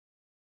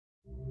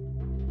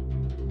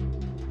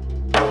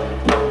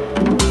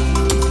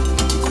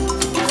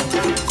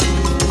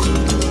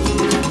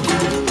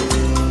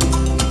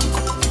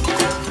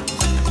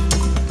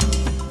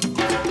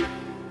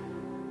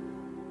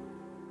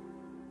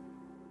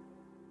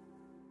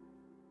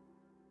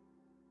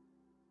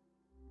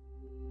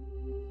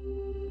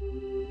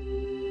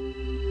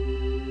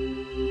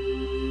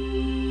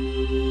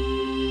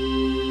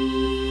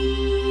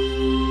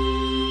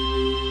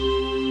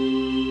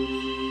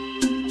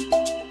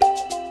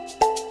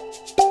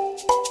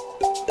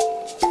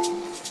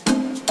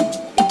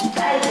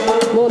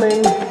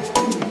morning.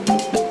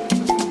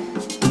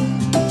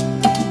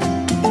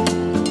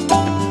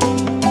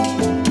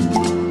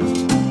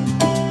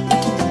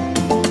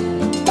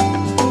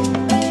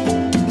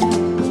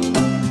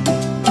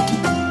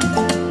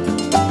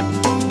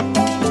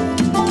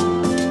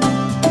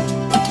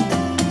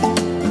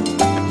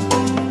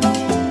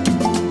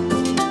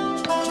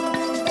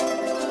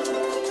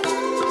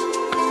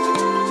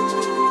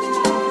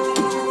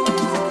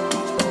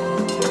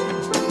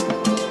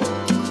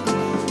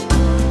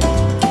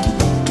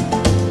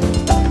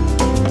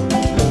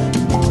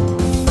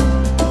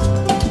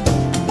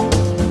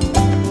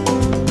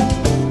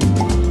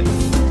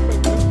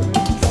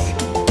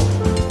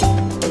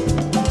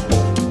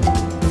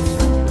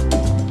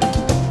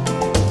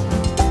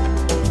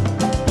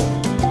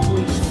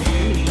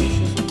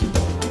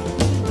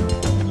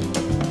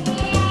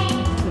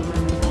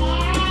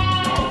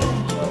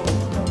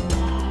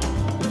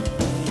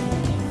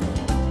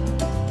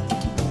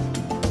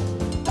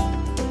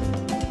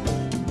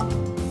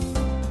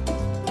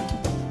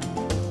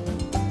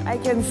 I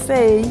can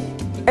say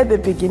at the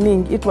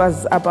beginning it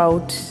was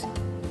about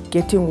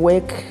getting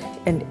work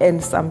and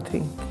earn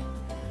something.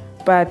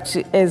 But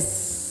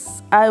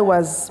as I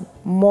was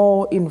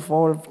more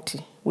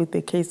involved with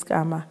the case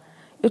Gamma,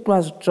 it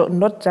was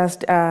not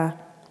just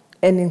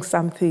earning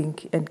something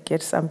and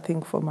get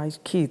something for my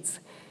kids.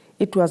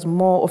 It was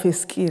more of a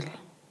skill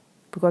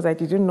because I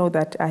didn't know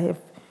that I have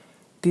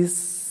this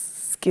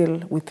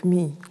skill with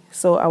me.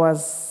 So I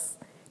was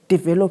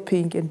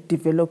developing and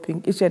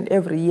developing each and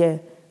every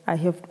year.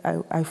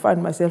 I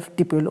find myself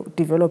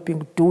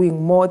developing,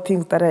 doing more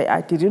things that I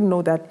didn't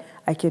know that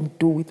I can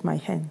do with my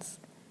hands.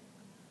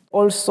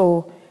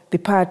 Also, the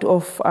part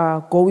of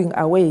going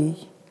away,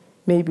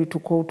 maybe to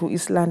go to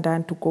East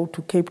London, to go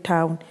to Cape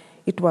Town,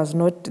 it was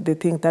not the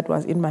thing that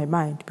was in my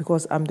mind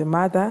because I'm the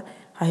mother.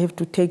 I have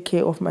to take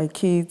care of my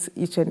kids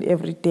each and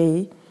every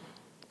day.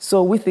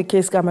 So with the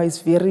case Gamma,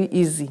 it's very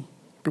easy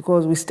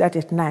because we start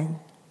at 9.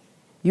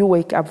 You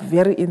wake up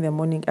very in the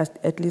morning,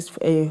 at least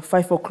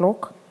 5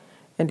 o'clock,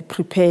 and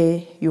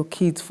prepare your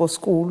kids for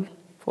school,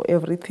 for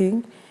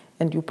everything,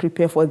 and you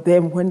prepare for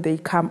them when they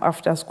come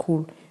after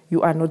school.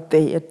 You are not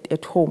there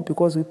at home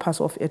because we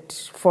pass off at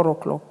 4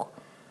 o'clock.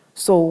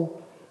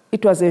 So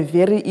it was a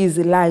very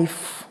easy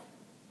life,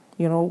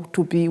 you know,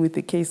 to be with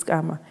the case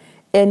Gamma,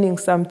 earning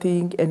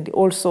something and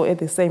also at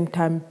the same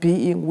time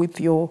being with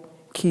your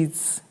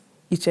kids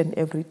each and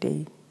every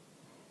day.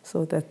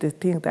 So that's the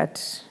thing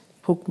that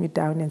hooked me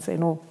down and said,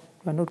 no,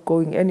 you're not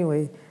going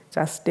anywhere,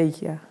 just stay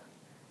here.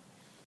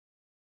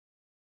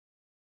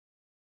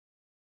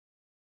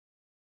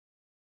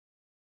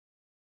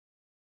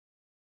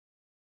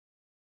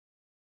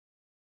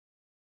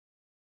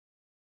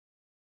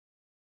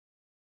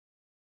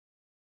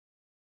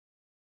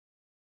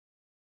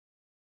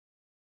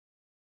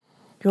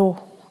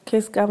 Your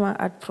case Gamma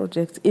art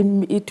project,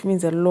 it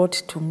means a lot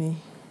to me.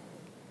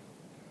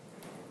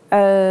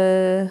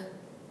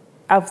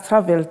 I've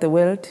traveled the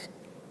world.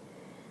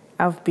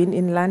 I've been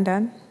in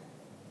London.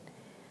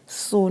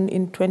 Soon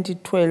in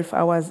 2012,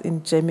 I was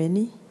in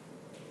Germany.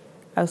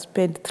 I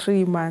spent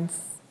 3 months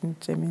in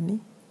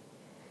Germany.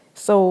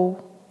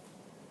 So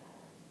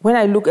when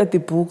I look at the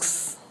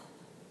books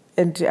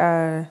and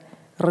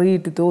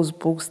read those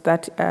books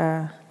that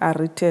are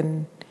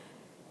written,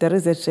 there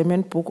is a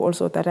German book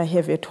also that I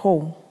have at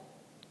home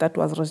that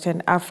was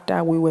written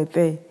after we were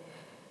there.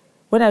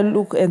 When I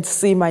look and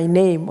see my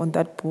name on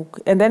that book,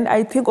 and then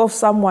I think of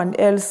someone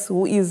else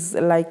who is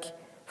like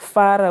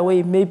far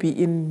away, maybe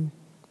in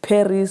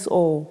Paris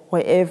or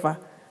wherever,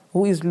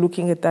 who is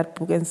looking at that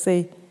book and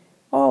say,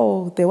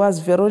 oh, there was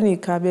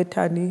Veronica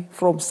Betani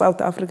from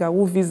South Africa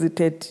who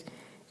visited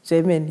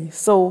Germany.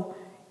 So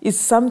it's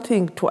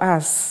something to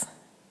us,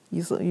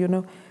 you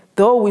know.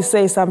 Though we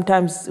say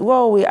sometimes,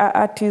 well, we are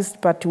artists,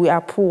 but we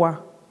are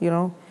poor, you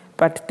know.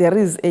 But there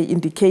is an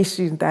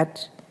indication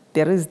that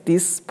there is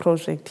this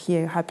project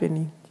here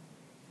happening.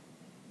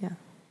 Yeah.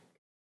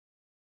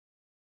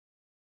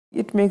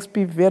 It makes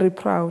me very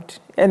proud.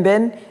 And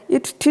then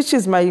it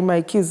teaches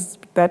my kids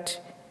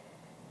that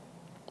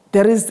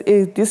there is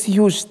this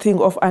huge thing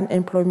of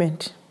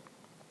unemployment.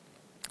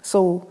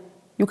 So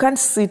you can't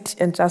sit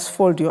and just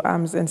fold your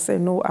arms and say,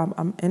 no,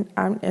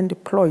 I'm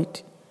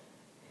unemployed.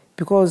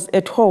 Because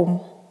at home,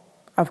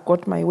 I've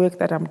got my work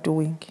that I'm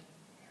doing.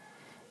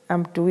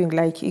 I'm doing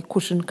like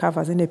cushion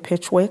covers in a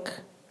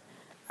patchwork.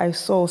 I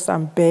sew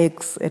some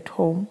bags at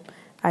home.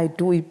 I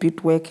do a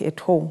bit work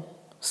at home.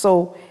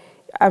 So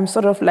I'm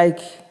sort of like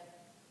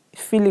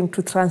feeling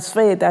to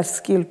transfer that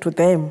skill to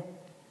them,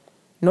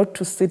 not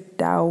to sit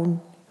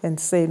down and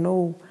say,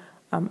 no,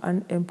 I'm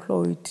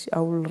unemployed. I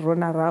will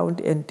run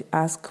around and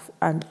ask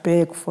and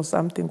beg for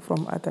something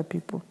from other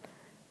people.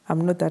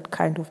 I'm not that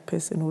kind of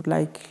person who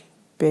like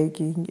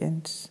begging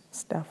and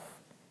stuff.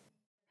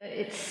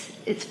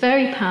 It's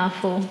very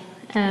powerful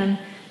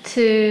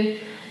to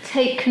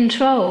take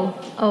control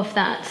of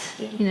that,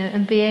 you know,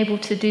 and be able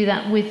to do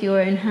that with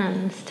your own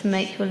hands, to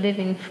make your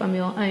living from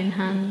your own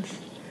hands.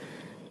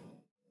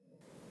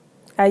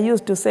 I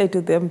used to say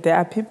to them, there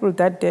are people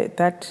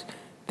that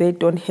they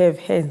don't have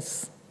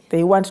hands.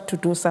 They want to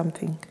do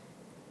something.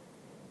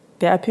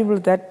 There are people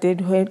that they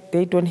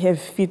don't have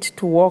feet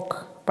to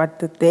walk,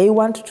 but they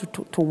want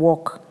to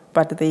walk,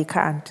 but they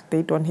can't.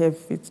 They don't have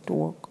feet to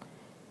walk.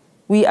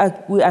 We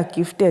are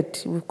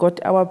gifted. We've got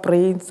our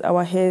brains,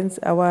 our hands,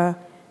 our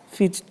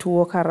feet to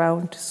walk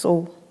around.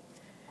 So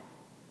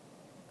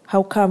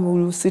how come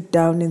we will sit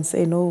down and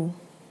say, no,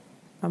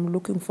 I'm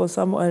looking for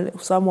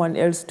someone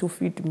else to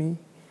feed me?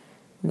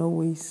 No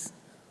ways.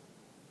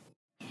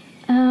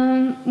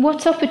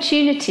 What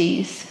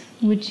opportunities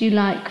would you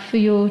like for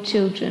your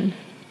children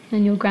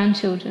and your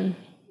grandchildren?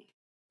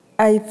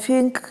 I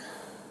think,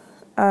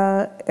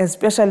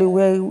 especially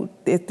where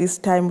at this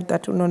time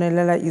that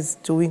Nonelela is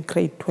doing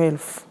grade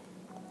 12,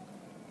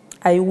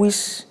 I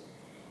wish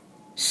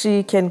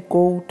she can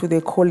go to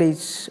the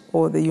college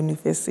or the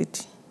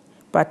university.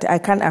 But I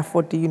can't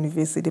afford the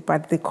university,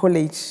 but the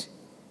college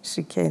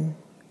she can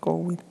go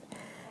with.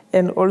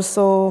 And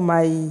also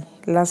my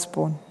last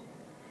born,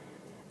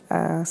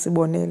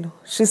 Sibonelo.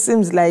 She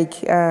seems like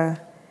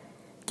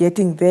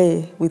getting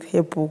there with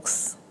her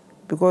books,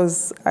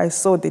 because I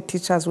saw the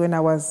teachers when I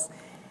was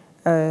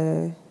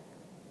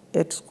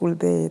at school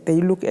there.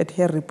 They look at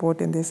her report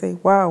and they say,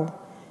 wow,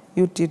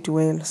 you did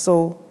well.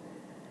 So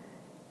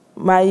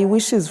my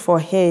wishes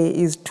for her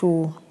is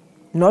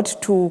not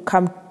to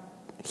come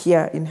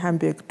here in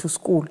Hamburg to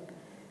school,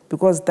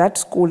 because that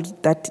school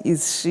that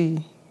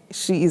she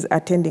is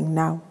attending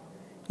now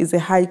is a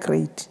high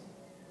grade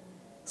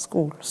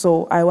school.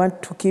 So I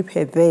want to keep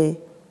her there.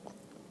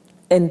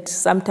 And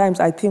sometimes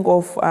I think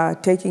of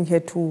taking her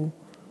to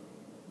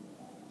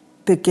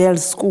the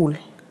girls' school,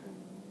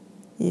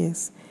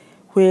 yes,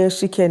 where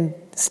she can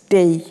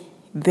stay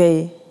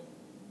there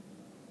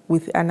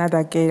with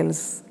another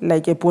girls,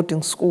 like a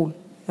boarding school.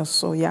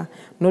 So yeah,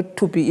 not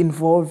to be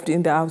involved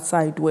in the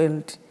outside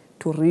world,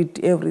 to read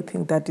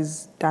everything that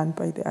is done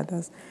by the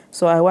others.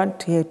 So I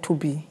want her to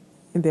be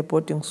in the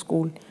boarding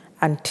school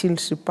until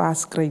she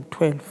passes grade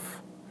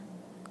 12.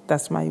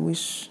 That's my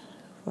wish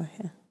for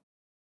her.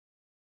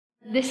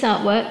 This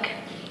artwork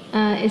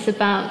is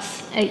about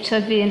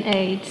HIV and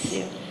AIDS.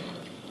 Yeah.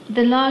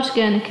 The large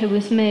Guernica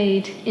was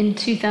made in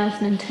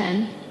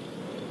 2010.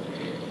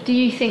 Do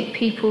you think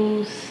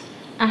people's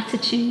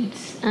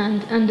attitudes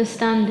and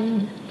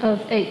understanding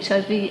of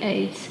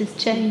HIV/AIDS has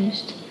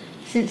changed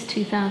since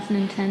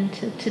 2010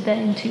 to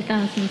today in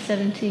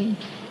 2017?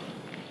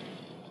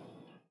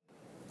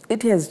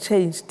 It has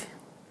changed.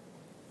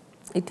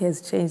 It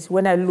has changed.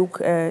 When I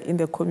look in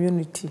the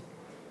community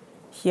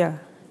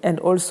here, and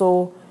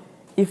also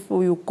if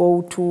you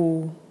go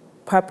to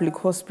public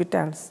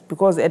hospitals,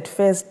 because at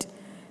first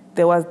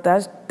there was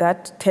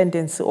that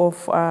tendency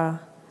of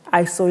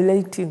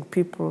isolating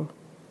people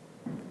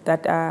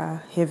that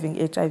are having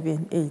HIV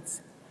and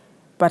AIDS.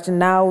 But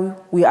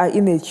now we are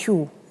in a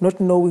queue, not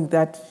knowing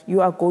that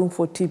you are going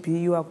for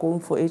TB, you are going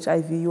for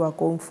HIV, you are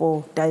going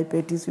for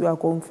diabetes, you are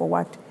going for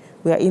what?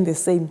 We are in the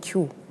same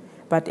queue.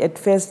 But at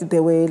first they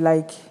were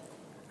like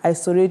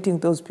isolating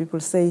those people,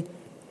 say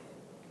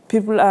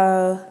people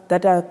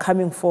that are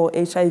coming for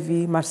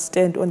HIV must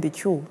stand on the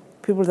queue.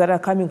 People that are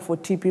coming for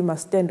TB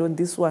must stand on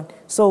this one.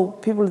 So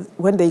people,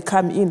 when they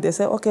come in, they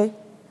say, okay,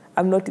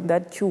 I'm not in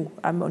that queue.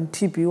 I'm on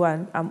TB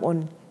one, I'm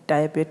on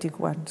diabetic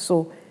one.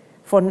 So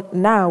for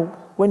now,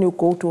 when you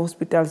go to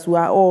hospitals, we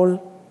are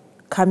all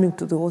coming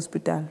to the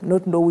hospital,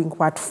 not knowing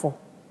what for.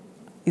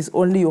 It's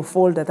only your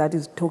folder that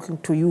is talking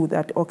to you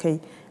that,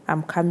 okay,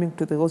 I'm coming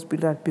to the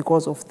hospital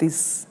because of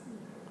this.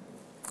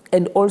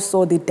 And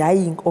also the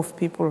dying of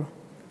people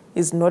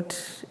is not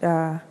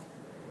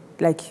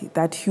like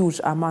that huge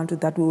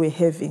amount that we were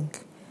having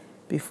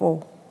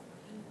before.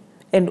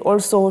 And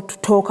also to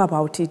talk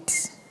about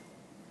it.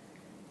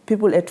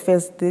 People at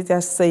first, they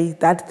just say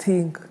that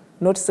thing,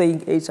 not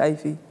saying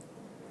HIV.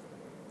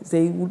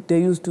 They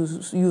used to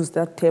use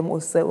that term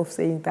of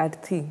saying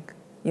that thing,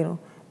 you know.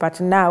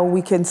 But now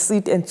we can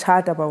sit and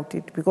chat about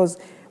it, because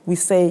we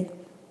say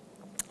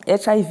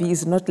HIV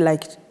is not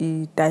like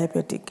a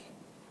diabetic.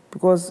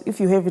 Because if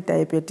you have a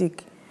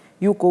diabetic,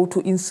 you go to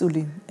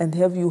insulin and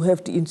you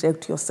have to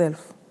inject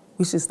yourself,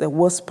 which is the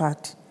worst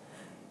part.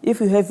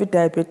 If you have a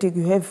diabetic,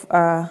 you have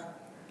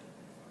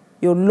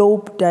your low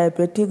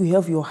diabetic, you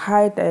have your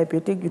high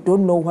diabetic, you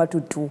don't know what to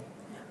do.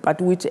 But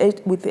with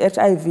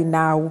HIV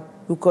now,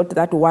 you got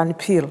that one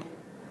pill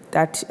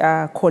that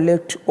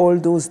collects all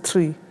those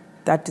three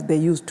that they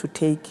used to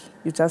take.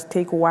 You just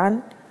take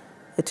one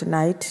at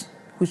night,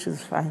 which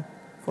is fine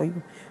for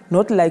you.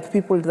 Not like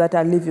people that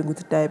are living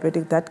with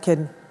diabetic that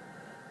can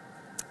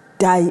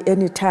die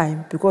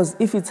anytime, because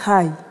if it's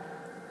high,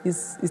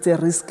 it's a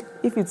risk.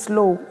 If it's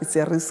low, it's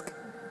a risk.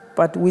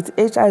 But with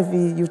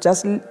HIV, you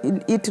just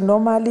eat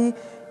normally,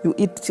 you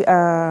eat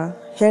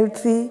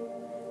healthy,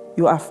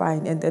 you are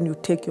fine, and then you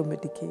take your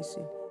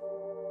medication.